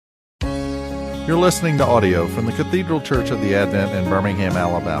You're listening to audio from the Cathedral Church of the Advent in Birmingham,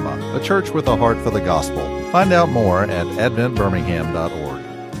 Alabama, a church with a heart for the gospel. Find out more at adventbirmingham.org.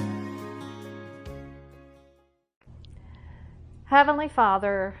 Heavenly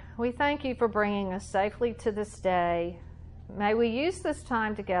Father, we thank you for bringing us safely to this day. May we use this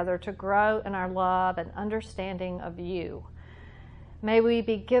time together to grow in our love and understanding of you. May we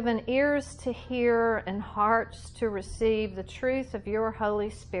be given ears to hear and hearts to receive the truth of your Holy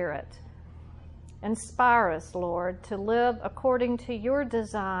Spirit. Inspire us, Lord, to live according to your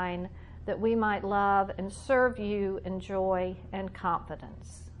design, that we might love and serve you in joy and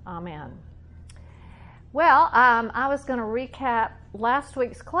confidence. Amen. Well, I was going to recap last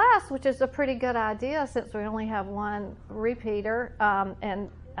week's class, which is a pretty good idea since we only have one repeater,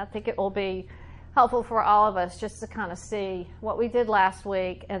 and I think it will be helpful for all of us just to kind of see what we did last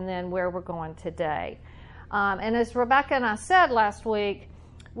week and then where we're going today. And as Rebecca and I said last week,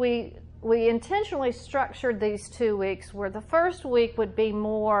 we intentionally structured these 2 weeks where the first week would be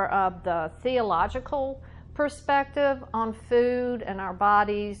more of the theological perspective on food and our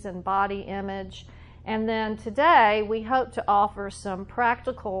bodies and body image. And then today we hope to offer some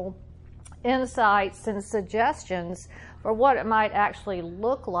practical insights and suggestions for what it might actually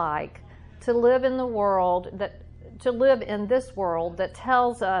look like to live in this world that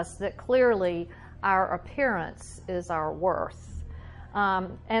tells us that clearly our appearance is our worth.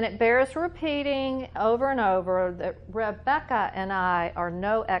 And it bears repeating over and over that Rebecca and I are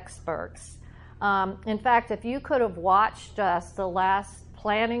no experts. In fact, if you could have watched us the last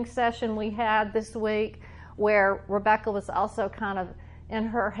planning session we had this week, where Rebecca was also kind of in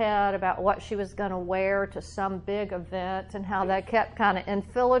her head about what she was going to wear to some big event and how that kept kind of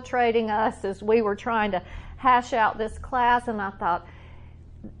infiltrating us as we were trying to hash out this class. And I thought,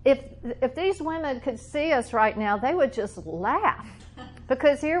 if these women could see us right now, they would just laugh.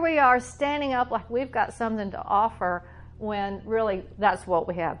 Because here we are standing up like we've got something to offer when really that's what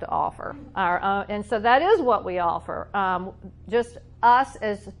we have to offer. And so that is what we offer. Just us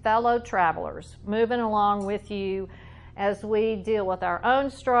as fellow travelers moving along with you as we deal with our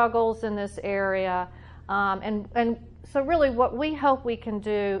own struggles in this area. And so really what we hope we can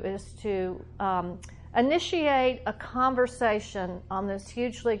do is to initiate a conversation on this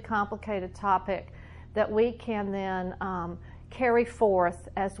hugely complicated topic that we can then carry forth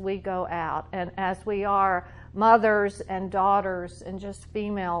as we go out and as we are mothers and daughters and just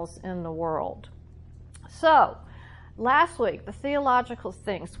females in the world. So, last week, the theological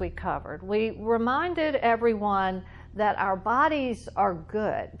things we covered, we reminded everyone that our bodies are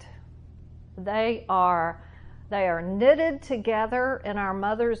good. They are knitted together in our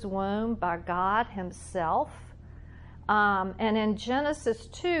mother's womb by God Himself. And in Genesis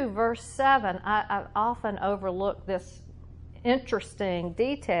 2, verse 7, I often overlook this interesting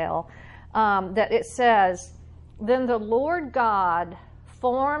detail that it says, "Then the Lord God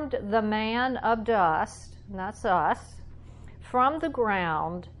formed the man of dust," and that's us, "from the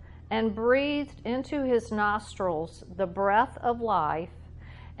ground and breathed into his nostrils the breath of life,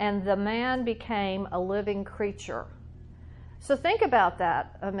 and the man became a living creature." So think about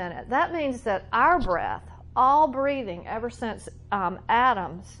that a minute. That means that our breath, all breathing ever since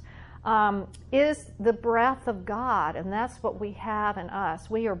Adam's, is the breath of God, and that's what we have in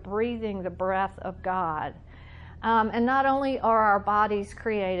us. We are breathing the breath of God. And not only are our bodies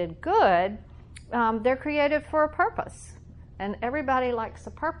created good, they're created for a purpose. And everybody likes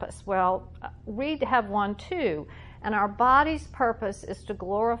a purpose. Well, we have one too. And our body's purpose is to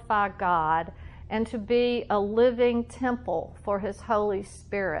glorify God and to be a living temple for His Holy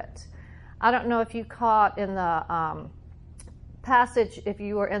Spirit. I don't know if you caught in the passage, if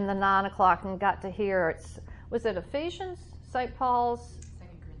you were in the 9 o'clock and got to hear, was it Ephesians? St. Paul's?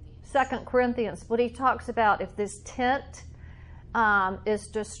 2 Corinthians. But he talks about if this tent is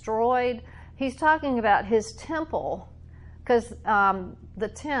destroyed, he's talking about his temple, because the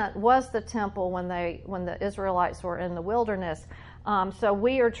tent was the temple when the Israelites were in the wilderness. So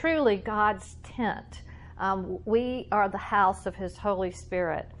we are truly God's tent. We are the house of His Holy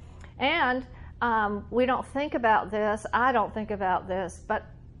Spirit. And we don't think about this, I don't think about this, but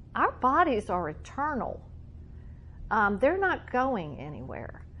our bodies are eternal. They're not going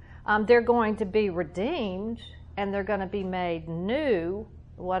anywhere. They're going to be redeemed, and they're going to be made new,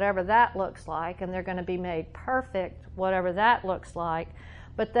 whatever that looks like, and they're going to be made perfect, whatever that looks like,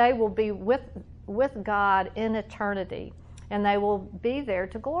 but they will be with God in eternity, and they will be there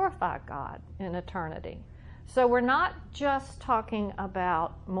to glorify God in eternity. So we're not just talking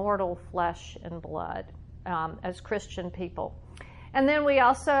about mortal flesh and blood as Christian people. And then we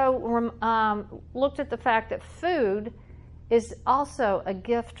also looked at the fact that food is also a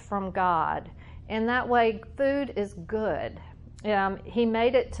gift from God. And that way, food is good. He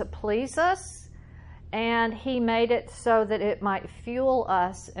made it to please us, and he made it so that it might fuel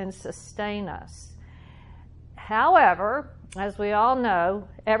us and sustain us. However, as we all know,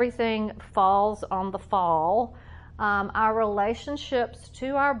 everything falls on the fall. Our relationships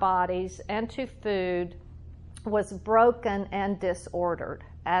to our bodies and to food was broken and disordered,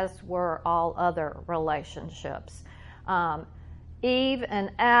 as were all other relationships. Eve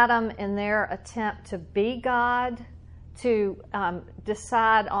and Adam, in their attempt to be God, to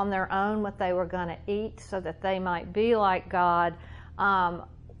decide on their own what they were going to eat so that they might be like God,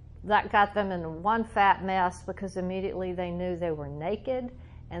 that got them in one fat mess, because immediately they knew they were naked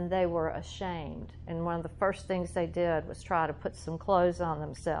and they were ashamed. And one of the first things they did was try to put some clothes on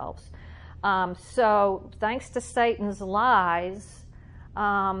themselves. So thanks to Satan's lies,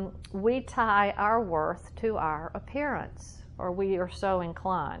 we tie our worth to our appearance, or we are so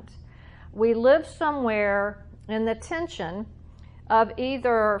inclined. We live somewhere in the tension of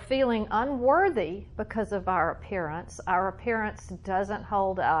either feeling unworthy because of our appearance doesn't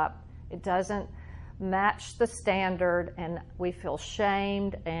hold up, it doesn't match the standard, and we feel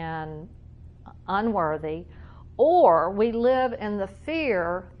shamed and unworthy, or we live in the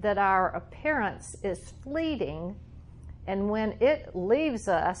fear that our appearance is fleeting, and when it leaves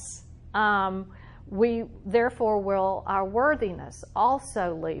us, we therefore will our worthiness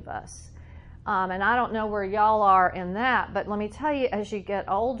also leave us. And I don't know where y'all are in that, but let me tell you, as you get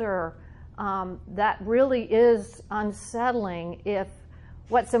older, that really is unsettling if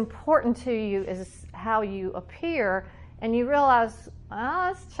what's important to you is how you appear, and you realize,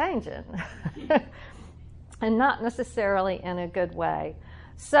 oh, it's changing, and not necessarily in a good way.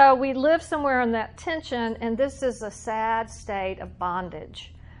 So we live somewhere in that tension, and this is a sad state of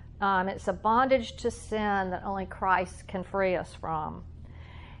bondage. It's a bondage to sin that only Christ can free us from.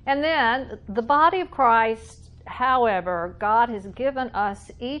 And then the body of Christ, however, God has given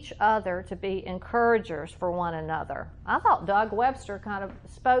us each other to be encouragers for one another. I thought Doug Webster kind of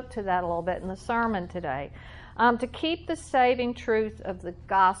spoke to that a little bit in the sermon today. To keep the saving truth of the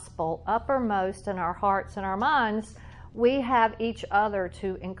gospel uppermost in our hearts and our minds, we have each other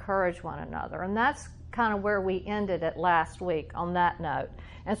to encourage one another. And that's kind of where we ended it last week, on that note.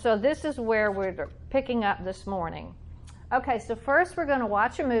 And so this is where we're picking up this morning. Okay, so first we're going to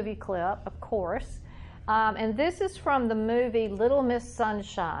watch a movie clip, of course. And this is from the movie Little Miss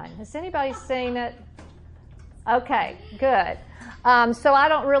Sunshine. Has anybody seen it? Okay, good. So I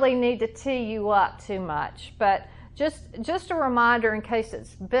don't really need to tee you up too much, but just a reminder in case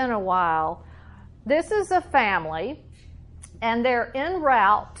it's been a while. This is a family, and they're en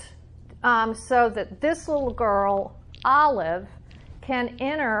route so that this little girl, Olive, can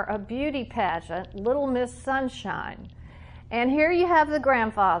enter a beauty pageant, Little Miss Sunshine. And here you have the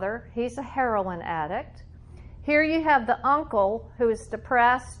grandfather. He's a heroin addict. Here you have the uncle, who is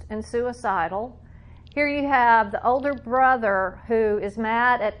depressed and suicidal. Here you have the older brother, who is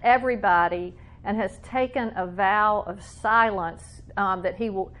mad at everybody and has taken a vow of silence that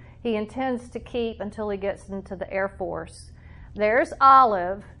he intends to keep until he gets into the Air Force. There's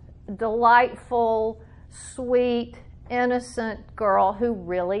Olive, delightful, sweet, innocent girl who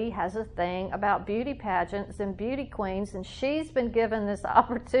really has a thing about beauty pageants and beauty queens, and she's been given this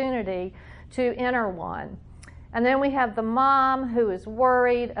opportunity to enter one. And then we have the mom, who is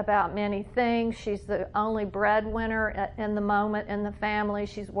worried about many things. She's the only breadwinner in the moment in the family.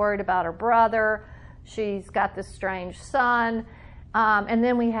 She's worried about her brother. She's got this strange son. And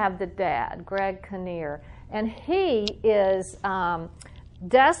then we have the dad, Greg Kinnear. And he is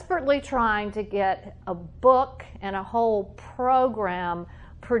desperately trying to get a book and a whole program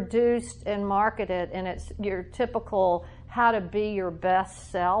produced and marketed, and it's your typical how to be your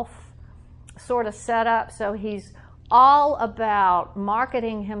best self sort of setup. So he's all about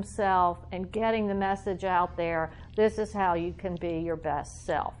marketing himself and getting the message out there. This is how you can be your best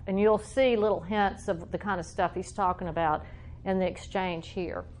self. And you'll see little hints of the kind of stuff he's talking about in the exchange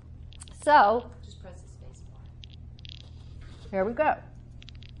here. So just press the space bar. Here we go.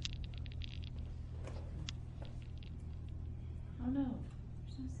 Oh no,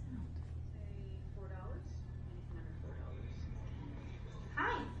 there's no sound. Say $4. Another $4.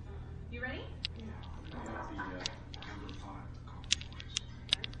 Hi, you ready?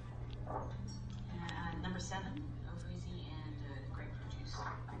 Number 7, O'Freezy and grapefruit juice.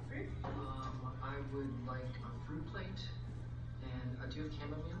 Grapefruit? I would like a fruit plate, and do you have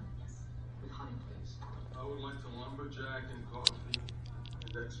chamomile? Yes. With honey, please. I would like the lumberjack and coffee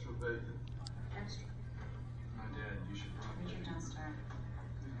and extra bacon. Extra. My dad, you should probably Richard Dunstar.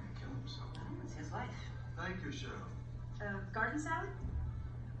 kill himself. It's his life. Thank you, Cheryl. Garden salad?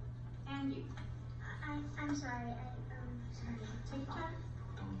 And you. I'm sorry. Sorry. Take your time.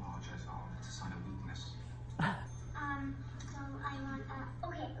 Don't apologize, Olive. It's a sign of weakness. So I want,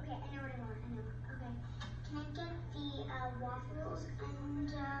 okay, I know what I want. Okay. Can I get the, waffles and,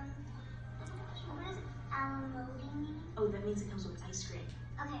 what does alamodi mean? Oh, that means it comes with ice cream.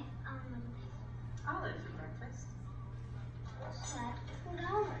 Okay, Olive for breakfast. Set $4.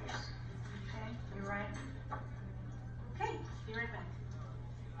 Okay, you're right. Okay, be right back.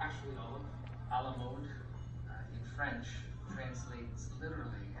 Actually, Olive, a la mode in French translates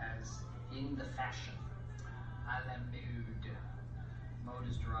literally as in the fashion. A la mode. Mode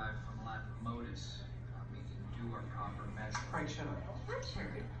is derived from Latin modus, meaning do or proper measure. Frank, shut up.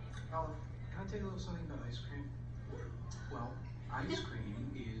 Richard. Olive, can I tell you a little something about ice cream? Well, ice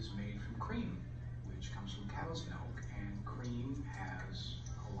cream is made from cream, which comes from cow's milk, and cream has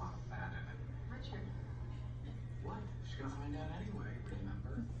a lot of fat in it. Richard. What? She's gonna find out anyway,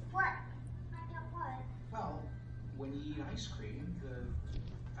 remember? What? Find out what? Well, when you eat ice cream, the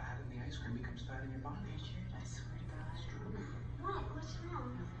fat in the ice cream becomes fat in your body. Richard, I swear to God. It's true. What? What's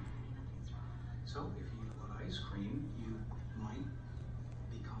wrong? Nothing's wrong. So if you eat a lot of ice cream, you might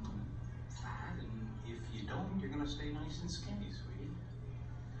become fat, and if you don't, you're gonna stay nice and skinny, sweetie.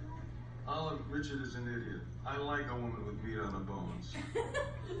 Olive, Richard is an idiot. I like a woman with meat on her bones.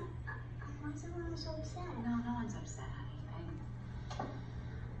 Why is everyone so upset? No one's upset, honey. I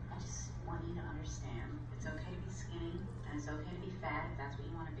just want you to understand. It's okay to be skinny, and it's okay to be fat if that's what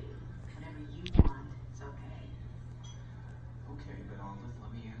you want to be. Whatever you want, it's okay. Okay, but Olive,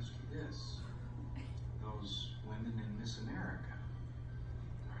 let me ask you this. Those women in Miss America,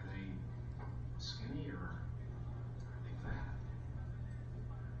 are they skinny or are they fat?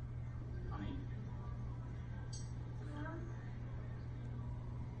 Honey? Well,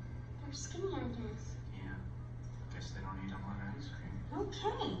 they're skinny, I guess. Yeah. Guess they don't eat a lot of ice cream.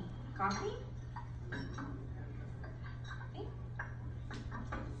 Okay. Coffee?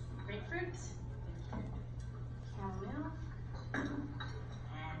 Grapefruit? Chamomile?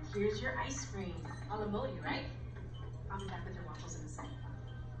 And here's your ice cream. On the mold, right? I'll be back with your waffles in a second.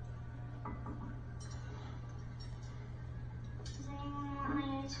 Does anyone want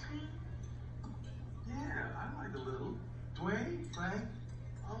my ice cream? Yeah, I like a little. Dwayne, Frank,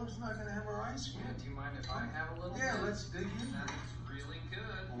 Olive's not gonna have her ice cream. Yeah, do you mind if I have a little Yeah, bit? let's dig in. That's really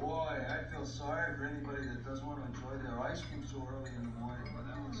good. Boy, I feel sorry for anybody that doesn't want to enjoy their ice cream so early in the morning. Well,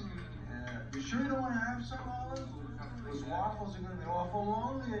 that was good. Yeah. You sure you don't want to have some, Olive? Those waffles are gonna be awful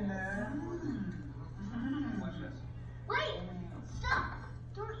lonely in there. Watch this. Wait! Stop!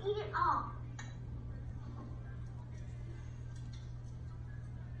 Don't eat it all.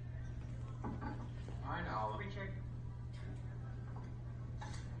 All right, Olive. Richard.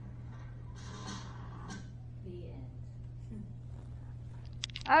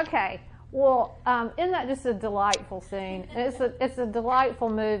 Okay. Well, isn't that just a delightful scene? It's a delightful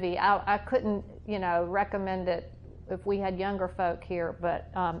movie. I couldn't, recommend it if we had younger folk here,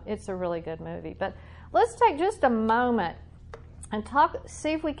 but it's a really good movie. But let's take just a moment and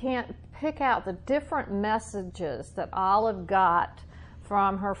see if we can't pick out the different messages that Olive got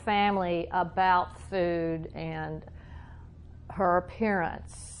from her family about food and her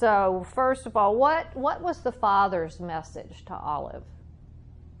appearance. So first of all, what was the father's message to Olive?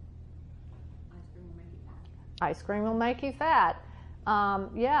 Ice cream will make you fat.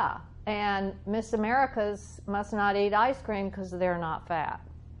 Yeah, and Miss Americas must not eat ice cream because they're not fat.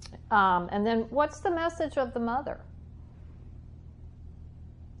 And then what's the message of the mother?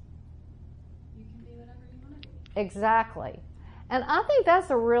 You can be whatever you want to be. Exactly. And I think that's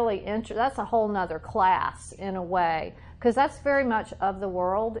that's a whole nother class in a way, because that's very much of the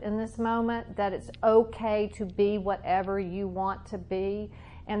world in this moment, that it's okay to be whatever you want to be.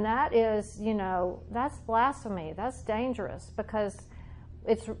 And that is, that's blasphemy. That's dangerous, because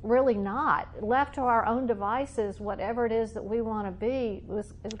it's really not. Left to our own devices, whatever it is that we want to be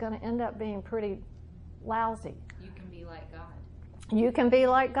is going to end up being pretty lousy. You can be like God. You can be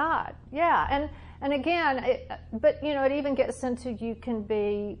like God, yeah. And again, it even gets into you can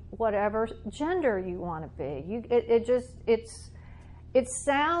be whatever gender you want to be. It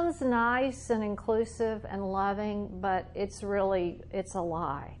sounds nice and inclusive and loving, but it's a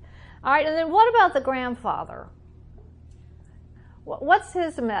lie. All right, and then what about the grandfather? What's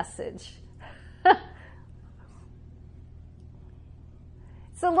his message? It's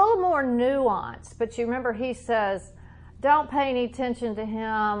a little more nuanced, but you remember he says, don't pay any attention to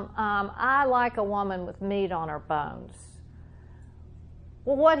him. I like a woman with meat on her bones.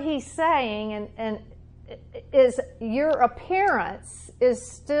 Well, what he's saying and is your appearance is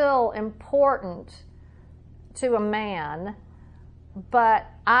still important to a man, but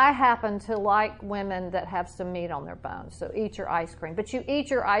I happen to like women that have some meat on their bones. So eat your ice cream. But you eat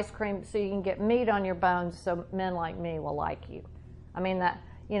your ice cream so you can get meat on your bones so men like me will like you. I mean, that,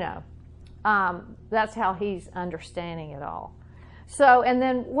 that's how he's understanding it all. So, and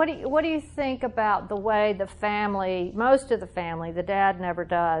then what do you think about the way the family, most of the family, the dad never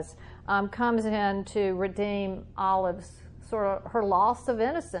does, comes in to redeem Olive's sort of her loss of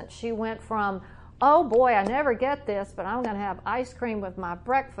innocence? She went from, oh boy, I never get this, but I'm going to have ice cream with my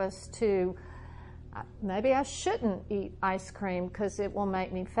breakfast, to maybe I shouldn't eat ice cream because it will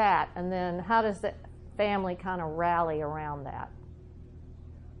make me fat. And then how does the family kind of rally around that?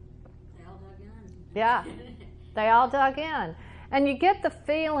 They all dug in. Yeah, they all dug in. And you get the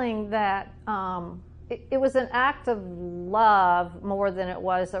feeling that it was an act of love more than it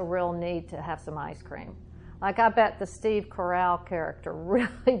was a real need to have some ice cream. Like, I bet the Steve Carell character really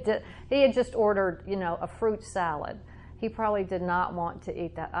did. He had just ordered, a fruit salad. He probably did not want to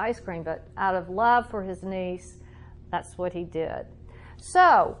eat that ice cream, but out of love for his niece, that's what he did.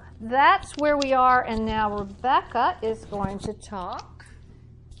 So that's where we are, and now Rebecca is going to talk.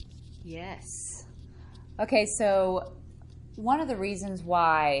 Yes. Okay, so one of the reasons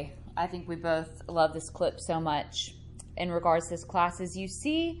why I think we both love this clip so much in regards to this class is you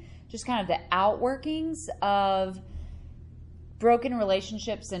see just kind of the outworkings of broken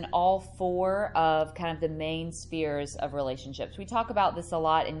relationships in all four of kind of the main spheres of relationships. We talk about this a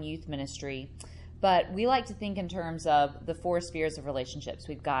lot in youth ministry, but we like to think in terms of the four spheres of relationships.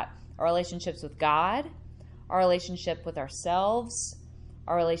 We've got our relationships with God, our relationship with ourselves,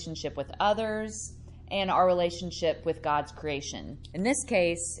 our relationship with others, and our relationship with God's creation. In this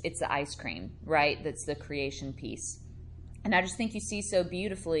case, it's the ice cream, right? That's the creation piece. And I just think you see so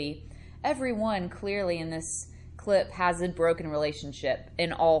beautifully, everyone clearly in this clip has a broken relationship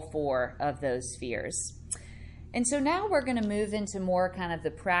in all four of those spheres. And so now we're going to move into more kind of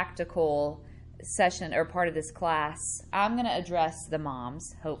the practical session or part of this class. I'm going to address the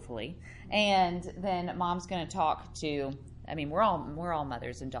moms, hopefully, and then Mom's going to talk to, we're all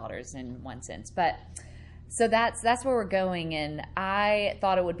mothers and daughters in one sense, but so that's where we're going, and I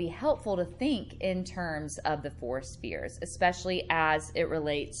thought it would be helpful to think in terms of the four spheres, especially as it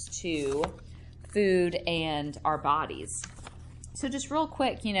relates to food and our bodies. So just real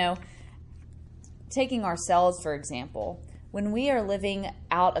quick, taking ourselves, for example, when we are living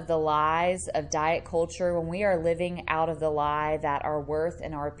out of the lies of diet culture, when we are living out of the lie that our worth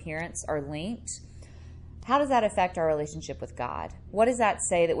and our appearance are linked, how does that affect our relationship with God? What does that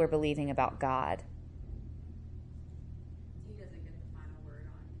say that we're believing about God?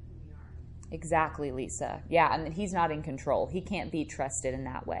 Exactly, Lisa. Yeah, and he's not in control. He can't be trusted in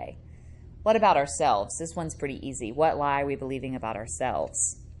that way. What about ourselves? This one's pretty easy. What lie are we believing about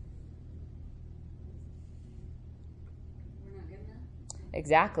ourselves? We're not good enough.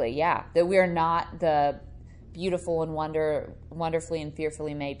 Exactly, yeah. That we are not the beautiful and wonderfully and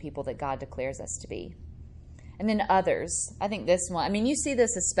fearfully made people that God declares us to be. And then others. I think this one, you see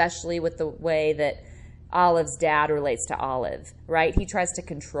this especially with the way that Olive's dad relates to Olive, right? He tries to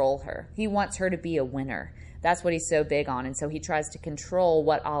control her. He wants her to be a winner. That's what he's so big on. And so he tries to control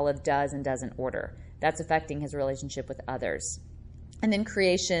what Olive does and doesn't order. That's affecting his relationship with others. And then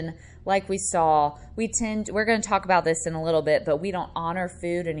creation, like we saw, we're going to talk about this in a little bit, but we don't honor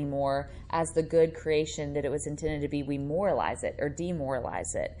food anymore as the good creation that it was intended to be. We moralize it or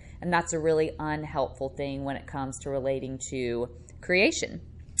demoralize it. And that's a really unhelpful thing when it comes to relating to creation.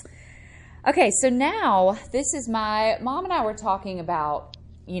 Okay, so now this is Mom and I were talking about,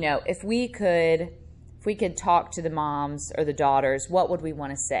 if we could talk to the moms or the daughters, what would we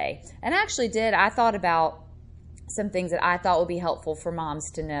want to say? And I thought about some things that I thought would be helpful for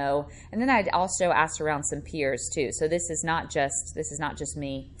moms to know. And then I also asked around some peers too. So this is not just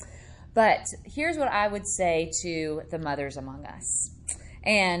me. But here's what I would say to the mothers among us.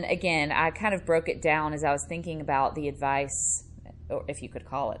 And again, I kind of broke it down as I was thinking about the advice, or if you could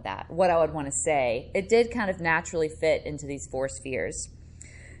call it that, what I would want to say. It did kind of naturally fit into these four spheres.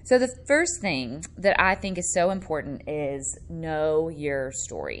 So the first thing that I think is so important is know your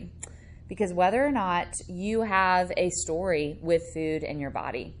story. Because whether or not you have a story with food and your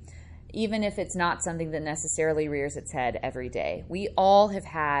body, even if it's not something that necessarily rears its head every day, we all have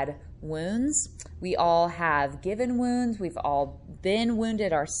had wounds. We all have given wounds. We've all been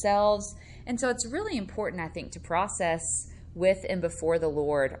wounded ourselves. And so it's really important, I think, to process with and before the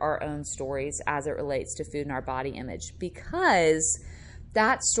Lord our own stories as it relates to food and our body image, because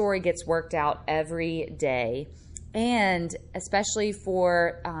that story gets worked out every day. And especially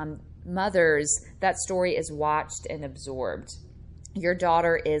for mothers, that story is watched and absorbed. Your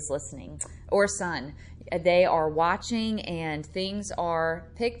daughter is listening, or son. they are watching and things are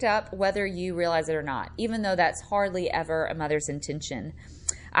picked up whether you realize it or not, even though that's hardly ever a mother's intention.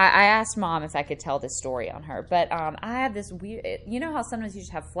 I asked Mom if I could tell this story on her, but I have this weird, you know how sometimes you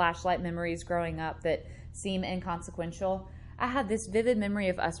just have flashlight memories growing up that seem inconsequential? I had this vivid memory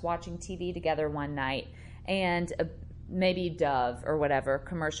of us watching TV together one night, and maybe Dove or whatever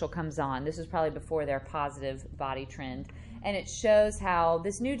commercial comes on. This was probably before their positive body trend. And it shows how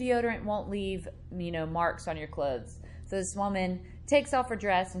this new deodorant won't leave, marks on your clothes. So this woman takes off her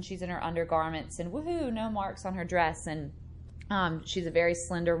dress and she's in her undergarments and woohoo, no marks on her dress. And she's a very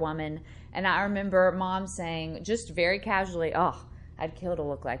slender woman. And I remember Mom saying just very casually, "Oh, I'd kill to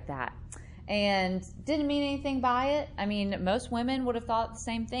look like that." And didn't mean anything by it. I mean, most women would have thought the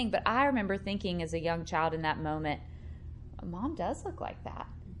same thing. But I remember thinking as a young child in that moment, Mom does look like that.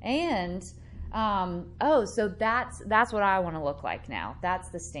 And so that's what I want to look like now. That's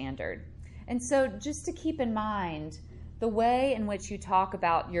the standard. And so just to keep in mind, the way in which you talk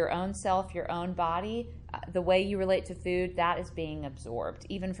about your own self, your own body, the way you relate to food, that is being absorbed,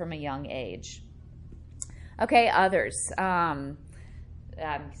 even from a young age. Okay, others. I'm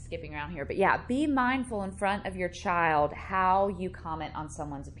skipping around here. But yeah, be mindful in front of your child how you comment on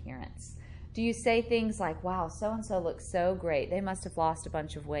someone's appearance. Do you say things like, "Wow, so-and-so looks so great. They must have lost a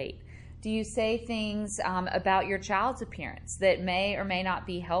bunch of weight"? Do you say things about your child's appearance that may or may not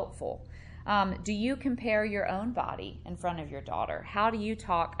be helpful? Do you compare your own body in front of your daughter? How do you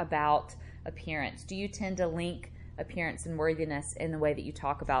talk about appearance? Do you tend to link appearance and worthiness in the way that you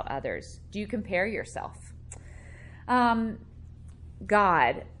talk about others? Do you compare yourself?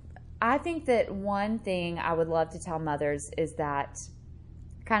 God, I think that one thing I would love to tell mothers is that,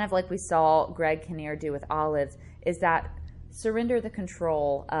 kind of like we saw Greg Kinnear do with Olive, is that surrender the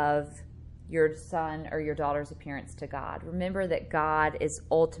control of your son or your daughter's appearance to God. Remember that God is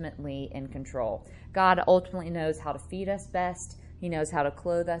ultimately in control. God ultimately knows how to feed us best. He knows how to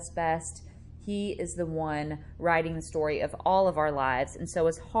clothe us best. He is the one writing the story of all of our lives. And so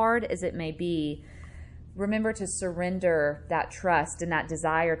as hard as it may be, remember to surrender that trust and that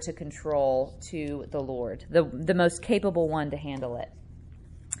desire to control to the Lord, the most capable one to handle it.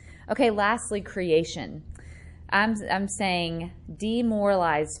 Okay, lastly, creation. I'm saying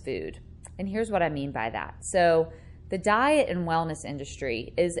demoralize food. And here's what I mean by that. So the diet and wellness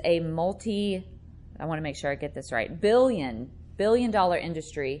industry is a I want to make sure I get this right, billion-dollar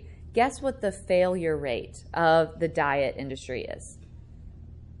industry. Guess what the failure rate of the diet industry is?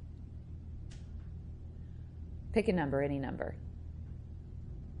 Pick a number, any number.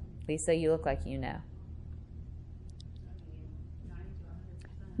 Lisa, you look like you know.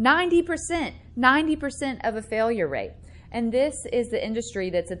 90% of a failure rate. And this is the industry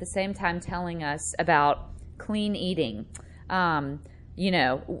that's at the same time telling us about clean eating.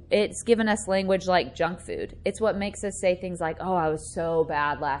 It's given us language like junk food. It's what makes us say things like, "Oh, I was so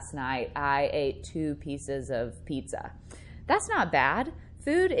bad last night. I ate 2 pieces of pizza." That's not bad.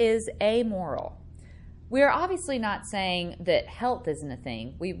 Food is amoral. We're obviously not saying that health isn't a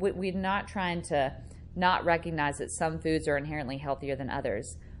thing. We're not trying to not recognize that some foods are inherently healthier than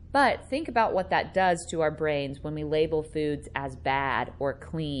others. But think about what that does to our brains when we label foods as bad or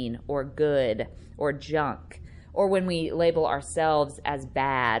clean or good or junk, or when we label ourselves as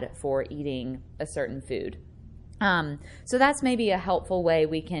bad for eating a certain food. So that's maybe a helpful way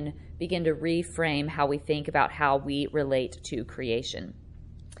we can begin to reframe how we think about how we relate to creation.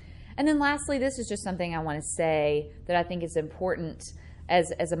 And then lastly, this is just something I want to say that I think is important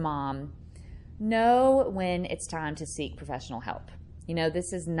as a mom. Know when it's time to seek professional help.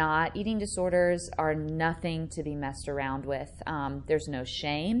 This is not, eating disorders are nothing to be messed around with. There's no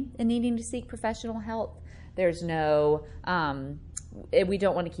shame in needing to seek professional help. There's no, we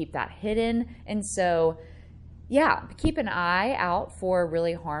don't want to keep that hidden. And so, keep an eye out for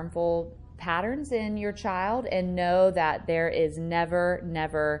really harmful patterns in your child and know that there is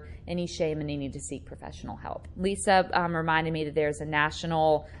never any shame in needing to seek professional help. Lisa reminded me that there's a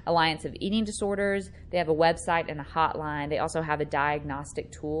National Alliance of Eating Disorders. They have a website and a hotline. They also have a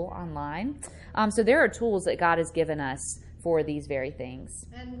diagnostic tool online. So there are tools that God has given us for these very things.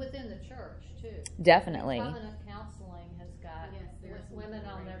 And within the church, too. Definitely. Covenant Counseling has got women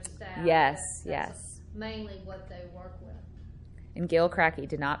on their staff. Yes. Mainly what they work with. And Gail Cracky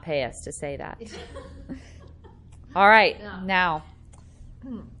did not pay us to say that. All right, now.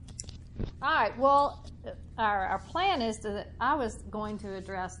 All right, well, our plan is that I was going to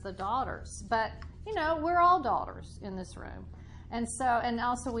address the daughters. But, we're all daughters in this room. And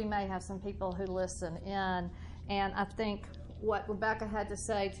also we may have some people who listen in. And I think what Rebecca had to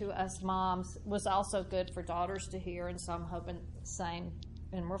say to us moms was also good for daughters to hear. And so I'm hoping the same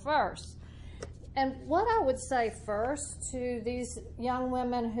in reverse. And what I would say first to these young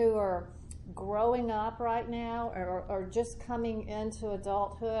women who are growing up right now or just coming into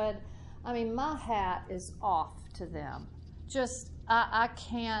adulthood, I mean, my hat is off to them. Just, I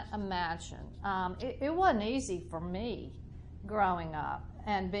can't imagine. It wasn't easy for me growing up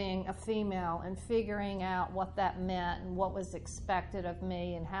and being a female and figuring out what that meant and what was expected of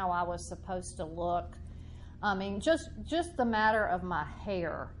me and how I was supposed to look. I mean, just the matter of my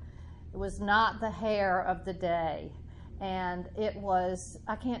hair. It was not the hair of the day. And it was,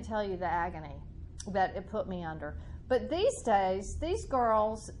 I can't tell you the agony that it put me under. But these days, these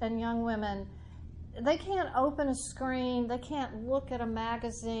girls and young women, they can't open a screen, they can't look at a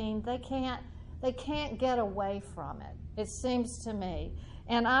magazine, they can't get away from it, it seems to me.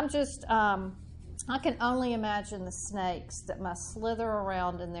 And I'm just, I can only imagine the snakes that must slither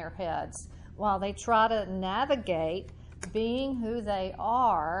around in their heads while they try to navigate being who they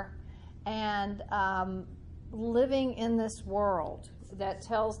are and living in this world that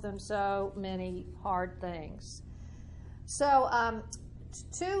tells them so many hard things. So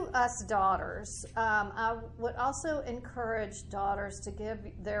to us daughters, I would also encourage daughters to give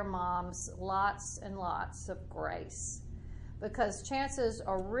their moms lots and lots of grace, because chances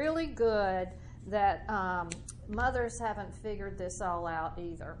are really good that mothers haven't figured this all out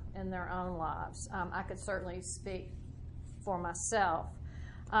either in their own lives. I could certainly speak for myself.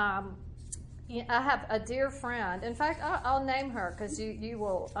 I have a dear friend. In fact, I'll name her because you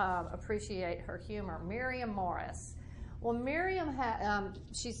will appreciate her humor. Miriam Morris. Well, Miriam had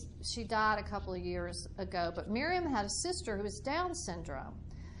she died a couple of years ago, but Miriam had a sister who was Down syndrome,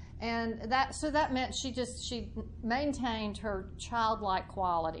 and that meant she maintained her childlike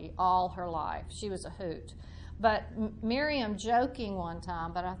quality all her life. She was a hoot. But Miriam, joking one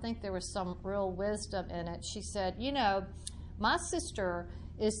time, but I think there was some real wisdom in it, she said, you know, my sister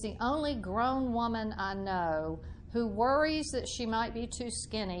is the only grown woman I know who worries that she might be too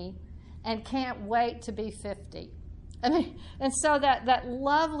skinny and can't wait to be 50. I mean, and so that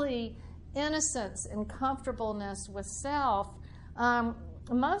lovely innocence and comfortableness with self,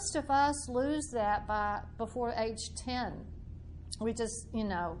 most of us lose that before age 10. We just, you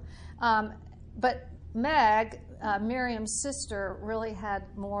know, but Meg, Miriam's sister, really had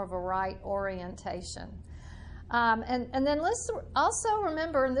more of a right orientation. And then let's also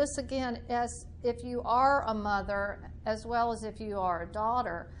remember, and this again, as if you are a mother as well as if you are a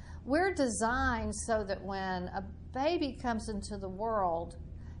daughter, we're designed so that when a baby comes into the world,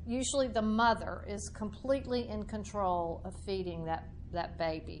 usually the mother is completely in control of feeding that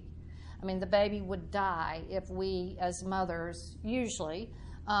baby. I mean, the baby would die if we as mothers, usually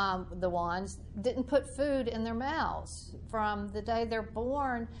the ones, didn't put food in their mouths from the day they're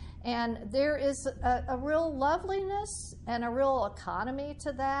born. And there is a real loveliness and a real economy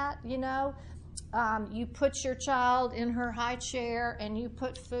to that, you know. You put your child in her high chair and you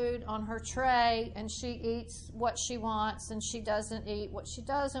put food on her tray and she eats what she wants and she doesn't eat what she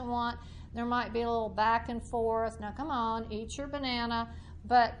doesn't want. There might be a little back and forth. Now, come on, eat your banana.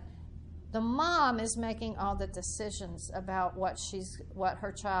 But the mom is making all the decisions about what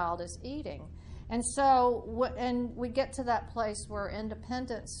her child is eating. And so, and we get to that place where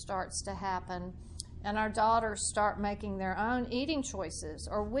independence starts to happen and our daughters start making their own eating choices,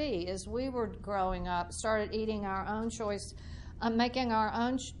 or we, as we were growing up, started eating our own choice, making our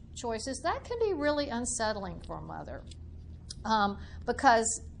own choices. That can be really unsettling for a mother.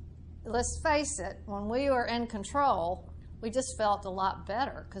 Because, let's face it, when we were in control, we just felt a lot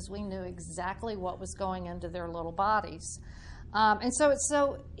better because we knew exactly what was going into their little bodies. And so it's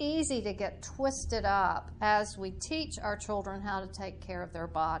so easy to get twisted up as we teach our children how to take care of their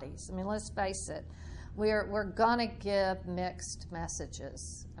bodies. I mean, let's face it, we're going to give mixed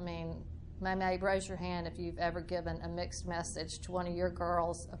messages. I mean, maybe raise your hand if you've ever given a mixed message to one of your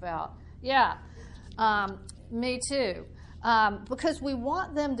girls about, me too. Because we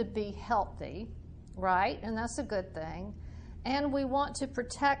want them to be healthy, right? And that's a good thing. And we want to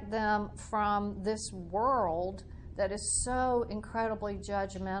protect them from this world that is so incredibly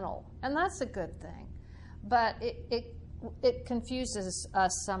judgmental. And that's a good thing. But it confuses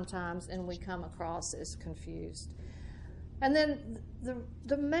us sometimes, and we come across as confused. And then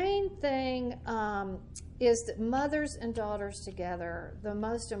the main thing is that mothers and daughters together, the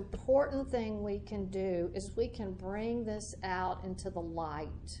most important thing we can do is we can bring this out into the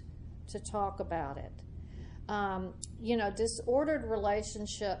light to talk about it. Disordered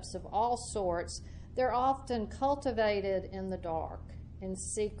relationships of all sorts, they're often cultivated in the dark, in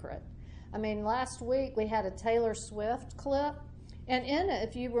secret. I mean, last week we had a Taylor Swift clip, and in it,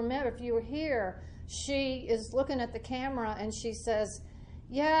 if you remember, if you were here, she is looking at the camera and she says,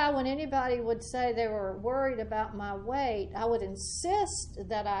 when anybody would say they were worried about my weight, I would insist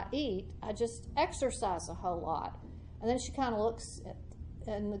that I eat. I just exercise a whole lot. And then she kind of looks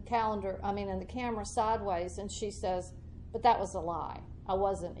in the camera sideways, and she says, but that was a lie. I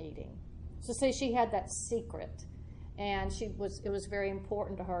wasn't eating. So see, she had that secret, and it was very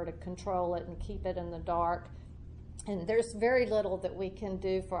important to her to control it and keep it in the dark. And there's very little that we can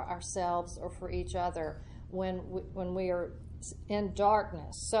do for ourselves or for each other when we are in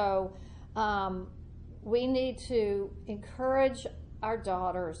darkness. So we need to encourage our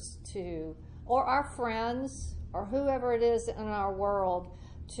daughters or our friends, or whoever it is in our world,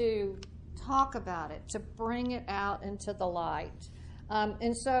 to talk about it, to bring it out into the light.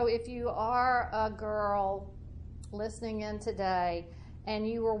 And so if you are a girl listening in today and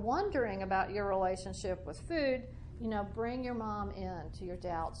you were wondering about your relationship with food, bring your mom in to your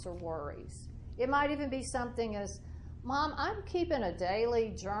doubts or worries. It might even be something as, Mom, I'm keeping a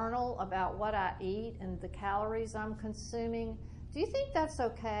daily journal about what I eat and the calories I'm consuming. Do you think that's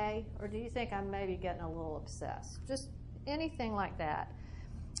okay? Or do you think I'm maybe getting a little obsessed? Just anything like that.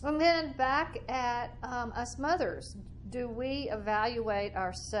 And then back at us mothers, do we evaluate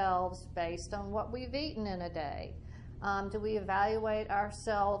ourselves based on what we've eaten in a day? Do we evaluate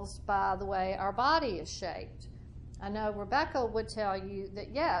ourselves by the way our body is shaped? I know Rebecca would tell you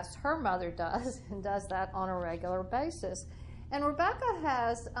that, yes, her mother does, and does that on a regular basis. And Rebecca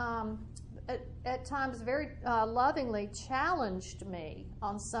has, at times, very lovingly challenged me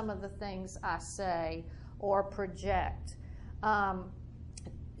on some of the things I say or project.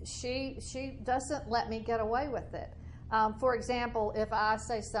 She doesn't let me get away with it. For example, if I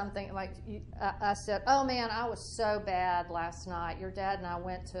say something like, I said, oh man, I was so bad last night. Your dad and I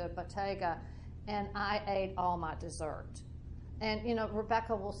went to Bottega, and I ate all my dessert. And,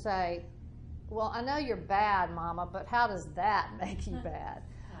 Rebecca will say, well, I know you're bad, Mama, but how does that make you bad?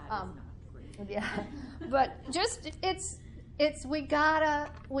 Yeah, but just, we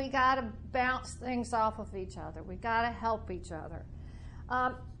gotta bounce things off of each other. We gotta help each other.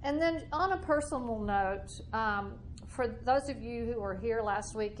 And then on a personal note, for those of you who were here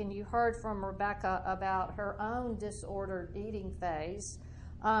last week and you heard from Rebecca about her own disordered eating phase,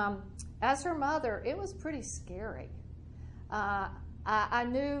 as her mother, it was pretty scary. I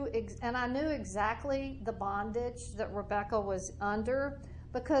knew exactly the bondage that Rebecca was under,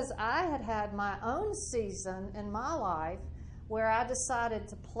 because I had my own season in my life where I decided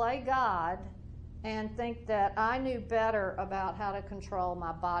to play God and think that I knew better about how to control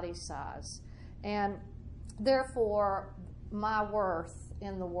my body size, and therefore my worth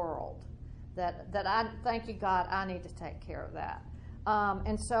in the world. That I, thank you God, I need to take care of that.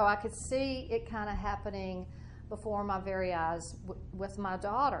 And so I could see it kind of happening before my very eyes with my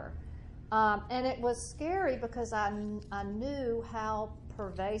daughter. And it was scary because I knew how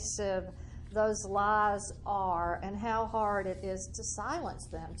pervasive those lies are and how hard it is to silence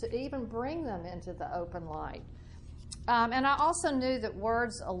them, to even bring them into the open light. And I also knew that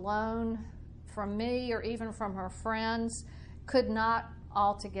words alone from me or even from her friends could not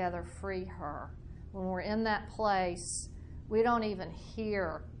altogether free her. When we're in that place, we don't even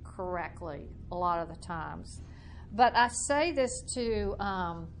hear correctly a lot of the times. But I say this to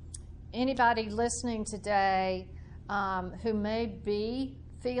anybody listening today who may be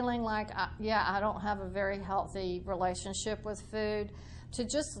feeling like, I don't have a very healthy relationship with food, to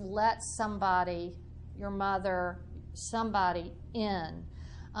just let somebody, your mother, somebody in.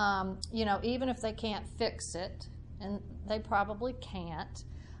 Even if they can't fix it, and they probably can't,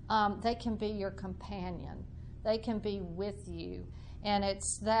 they can be your companion. They can be with you. And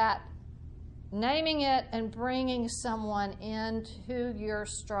it's that naming it and bringing someone into your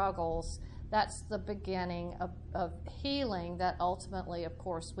struggles, that's the beginning of healing that ultimately, of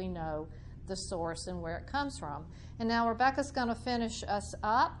course, we know the source and where it comes from. And now Rebecca's going to finish us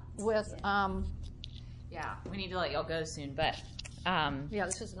up with... we need to let y'all go soon, but...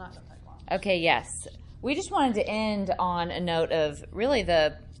 this is not going to take long. Okay, yes. We just wanted to end on a note of really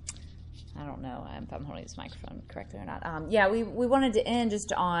I don't know if I'm holding this microphone correctly or not. We wanted to end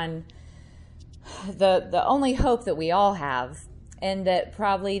just on the only hope that we all have, and that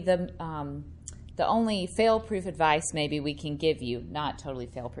probably the only fail-proof advice maybe we can give you, not totally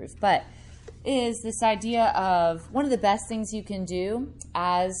fail-proof, but is this idea of one of the best things you can do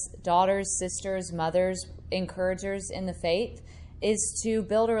as daughters, sisters, mothers, encouragers in the faith is to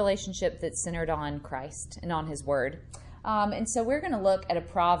build a relationship that's centered on Christ and on His Word. And so we're going to look at a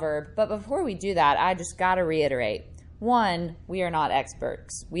proverb, but before we do that, I just got to reiterate. One, we are not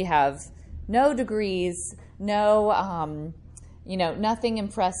experts. We have no degrees, no, nothing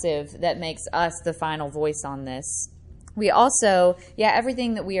impressive that makes us the final voice on this. We also,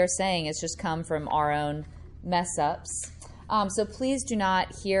 everything that we are saying has just come from our own mess ups. So please do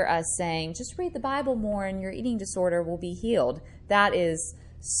not hear us saying, just read the Bible more and your eating disorder will be healed. That is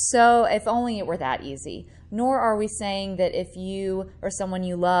so, if only it were that easy. Nor are we saying that if you or someone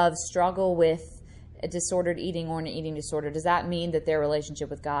you love struggle with a disordered eating or an eating disorder, does that mean that their relationship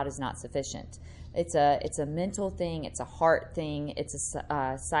with God is not sufficient? It's a mental thing, it's a heart thing, it's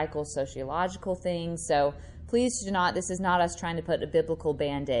a psychosociological thing. So please do not, this is not us trying to put a biblical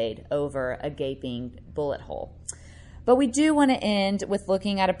Band-Aid over a gaping bullet hole. But we do want to end with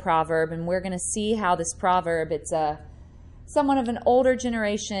looking at a proverb, and we're going to see how this proverb, it's someone of an older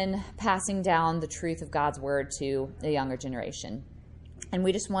generation passing down the truth of God's word to a younger generation. And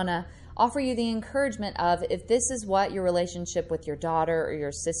we just want to offer you the encouragement of, if this is what your relationship with your daughter or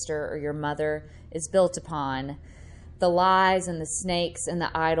your sister or your mother is built upon, the lies and the snakes and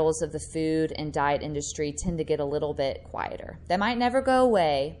the idols of the food and diet industry tend to get a little bit quieter. They might never go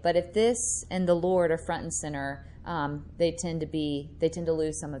away, but if this and the Lord are front and center, they tend to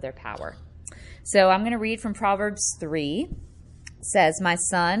lose some of their power. So I'm going to read from Proverbs 3. It says, "My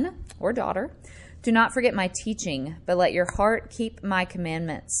son or daughter, do not forget my teaching, but let your heart keep my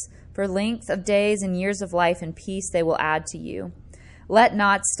commandments. For length of days and years of life and peace they will add to you. Let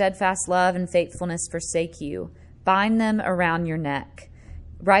not steadfast love and faithfulness forsake you. Bind them around your neck.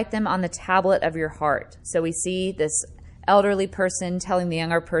 Write them on the tablet of your heart." So we see this elderly person telling the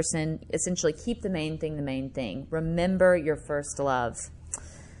younger person, essentially, keep the main thing. Remember your first love.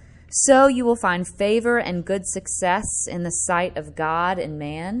 "So you will find favor and good success in the sight of God and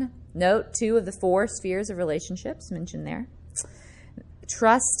man." Note 2 of the 4 spheres of relationships mentioned there.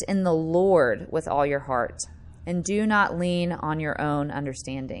 "Trust in the Lord with all your heart, and do not lean on your own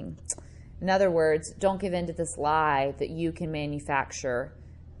understanding." In other words, don't give in to this lie that you can manufacture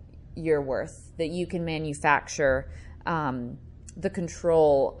your worth, that you can manufacture the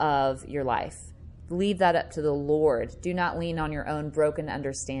control of your life. Leave that up to the Lord. Do not lean on your own broken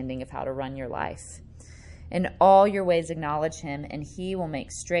understanding of how to run your life. "In all your ways acknowledge him, and he will make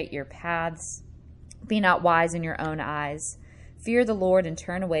straight your paths. Be not wise in your own eyes. Fear the Lord and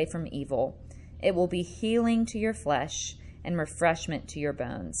turn away from evil. It will be healing to your flesh and refreshment to your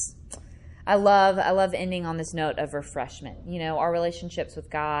bones." I love ending on this note of refreshment. You know, our relationships with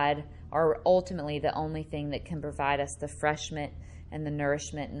God are ultimately the only thing that can provide us the refreshment and the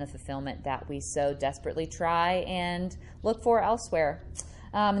nourishment and the fulfillment that we so desperately try and look for elsewhere.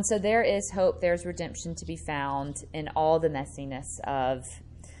 And so there is hope, there's redemption to be found in all the messiness of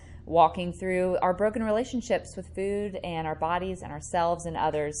walking through our broken relationships with food and our bodies and ourselves and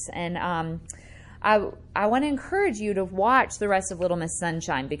others. And I want to encourage you to watch the rest of Little Miss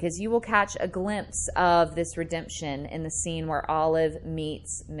Sunshine, because you will catch a glimpse of this redemption in the scene where Olive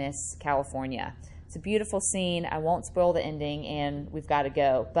meets Miss California. It's a beautiful scene. I won't spoil the ending, and we've got to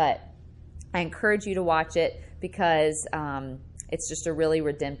go. But I encourage you to watch it because it's just a really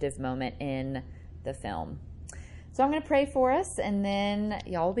redemptive moment in the film. So I'm going to pray for us, and then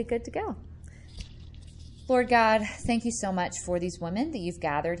y'all will be good to go. Lord God, thank you so much for these women that you've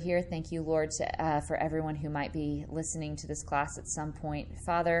gathered here. Thank you, Lord, for everyone who might be listening to this class at some point.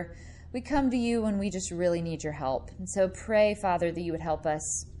 Father, we come to you when we just really need your help. And so pray, Father, that you would help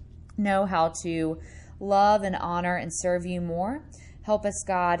us know how to love and honor and serve you more. Help us,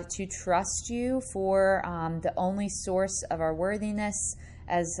 God, to trust you for the only source of our worthiness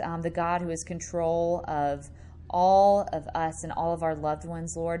as the God who is control of all of us and all of our loved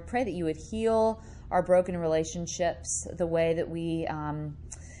ones, Lord. Pray that you would heal our broken relationships, the way that we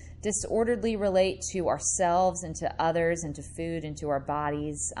disorderly relate to ourselves and to others and to food and to our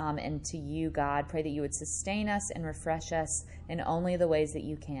bodies and to you, God. Pray that you would sustain us and refresh us in only the ways that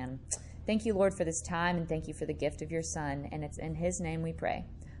you can. Thank you, Lord, for this time, and thank you for the gift of your Son. And it's in his name we pray.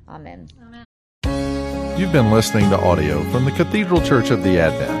 Amen. Amen. You've been listening to audio from the Cathedral Church of the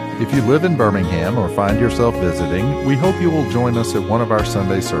Advent. If you live in Birmingham or find yourself visiting, we hope you will join us at one of our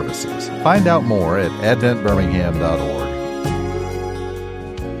Sunday services. Find out more at adventbirmingham.org.